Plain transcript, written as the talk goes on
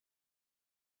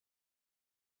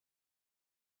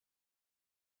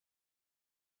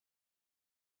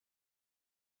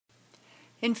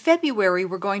In February,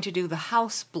 we're going to do the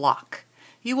house block.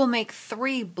 You will make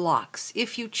 3 blocks.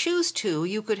 If you choose to,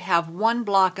 you could have 1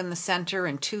 block in the center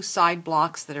and 2 side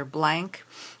blocks that are blank,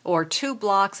 or 2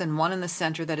 blocks and 1 in the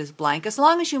center that is blank. As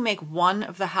long as you make 1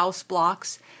 of the house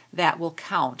blocks, that will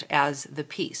count as the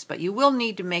piece. But you will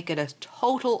need to make it a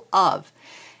total of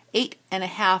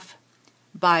 8.5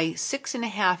 by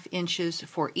 6.5 inches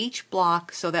for each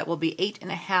block, so that will be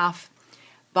 8.5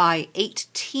 by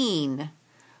 18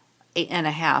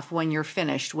 8.5 when you're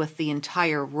finished with the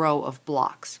entire row of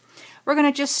blocks. We're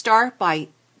going to just start by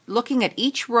looking at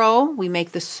each row. We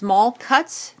make the small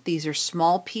cuts. These are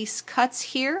small piece cuts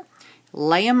here.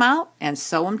 Lay them out and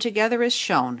sew them together as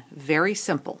shown. Very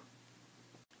simple.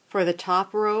 For the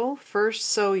top row, first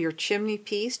sew your chimney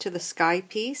piece to the sky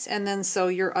piece and then sew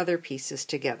your other pieces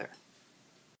together.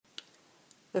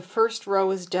 The first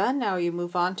row is done. Now you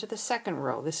move on to the second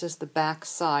row. This is the back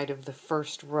side of the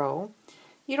first row.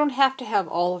 You don't have to have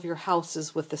all of your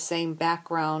houses with the same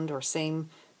background or same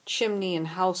chimney and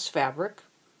house fabric.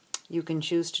 You can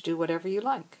choose to do whatever you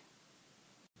like.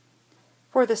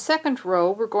 For the second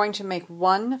row, we're going to make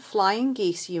 1 flying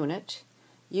geese unit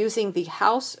using the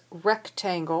house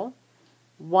rectangle,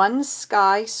 1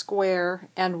 sky square,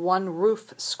 and 1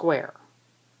 roof square.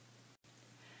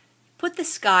 Put the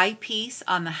sky piece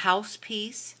on the house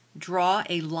piece, draw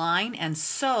a line, and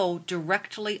sew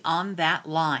directly on that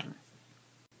line.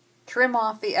 Trim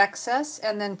off the excess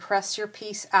and then press your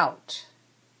piece out.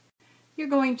 You're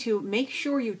going to make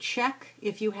sure you check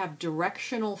if you have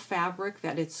directional fabric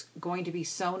that it's going to be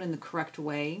sewn in the correct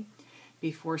way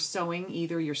before sewing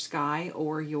either your sky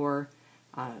or your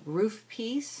roof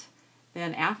piece.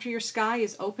 Then after your sky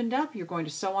is opened up, you're going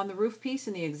to sew on the roof piece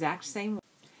in the exact same way.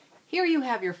 Here you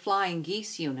have your flying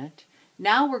geese unit.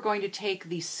 Now we're going to take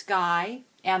the sky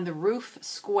and the roof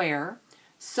square,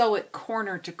 sew it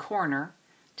corner to corner,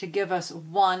 to give us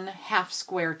 1 half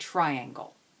square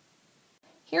triangle.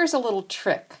 Here's a little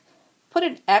trick. Put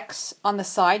an X on the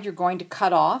side you're going to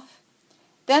cut off,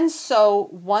 then sew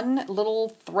 1 little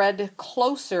thread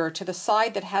closer to the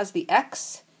side that has the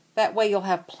X. That way you'll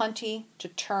have plenty to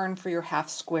turn for your half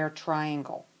square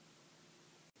triangle.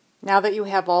 Now that you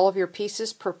have all of your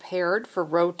pieces prepared for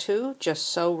row 2, just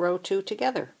sew row 2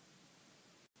 together.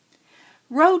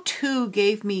 Row 2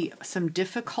 gave me some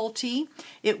difficulty.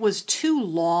 It was too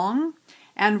long,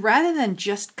 and rather than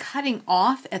just cutting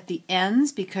off at the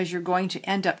ends, because you're going to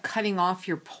end up cutting off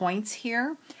your points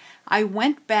here, I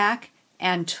went back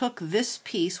and took this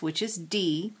piece, which is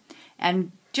D,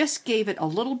 and just gave it a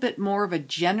little bit more of a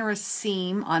generous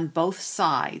seam on both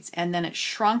sides, and then it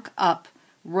shrunk up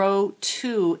row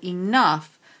 2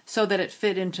 enough so that it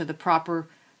fit into the proper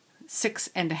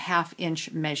 6.5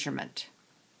 inch measurement.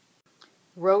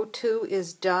 Row 2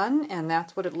 is done, and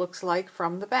that's what it looks like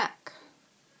from the back.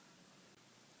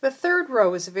 The third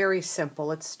row is very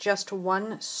simple. It's just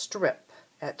 1 strip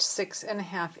at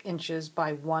 6.5 inches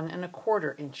by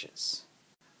 1.25 inches.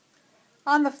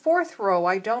 On the fourth row,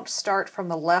 I don't start from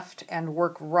the left and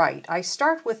work right. I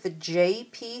start with the J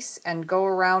piece and go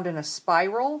around in a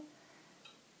spiral.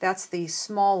 That's the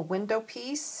small window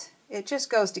piece. It just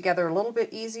goes together a little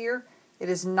bit easier. It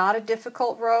is not a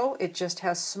difficult row, it just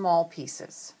has small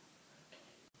pieces.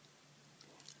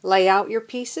 Lay out your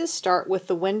pieces, start with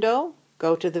the window,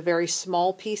 go to the very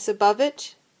small piece above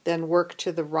it, then work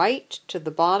to the right, to the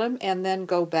bottom, and then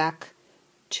go back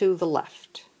to the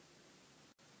left.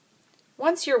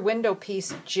 Once your window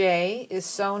piece J is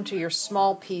sewn to your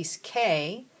small piece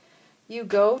K, you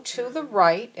go to the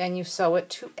right and you sew it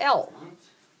to L.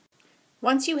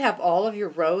 Once you have all of your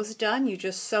rows done, you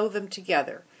just sew them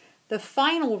together. The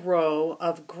final row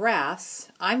of grass,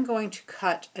 I'm going to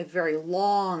cut a very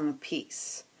long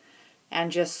piece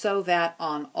and just sew that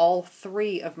on all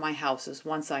 3 of my houses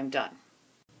once I'm done.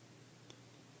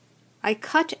 I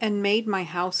cut and made my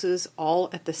houses all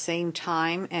at the same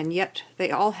time, and yet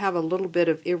they all have a little bit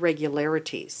of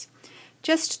irregularities.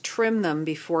 Just trim them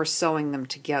before sewing them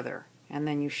together, and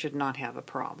then you should not have a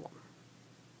problem.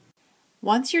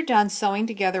 Once you're done sewing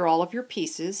together all of your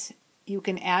pieces, you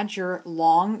can add your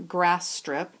long grass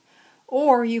strip,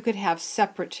 or you could have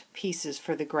separate pieces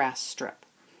for the grass strip.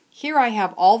 Here I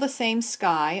have all the same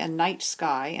sky, a night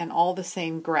sky, and all the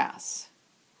same grass.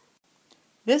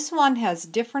 This one has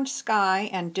different sky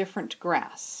and different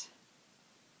grass.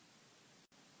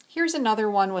 Here's another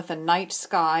one with a night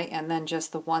sky and then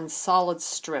just the 1 solid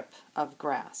strip of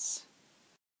grass.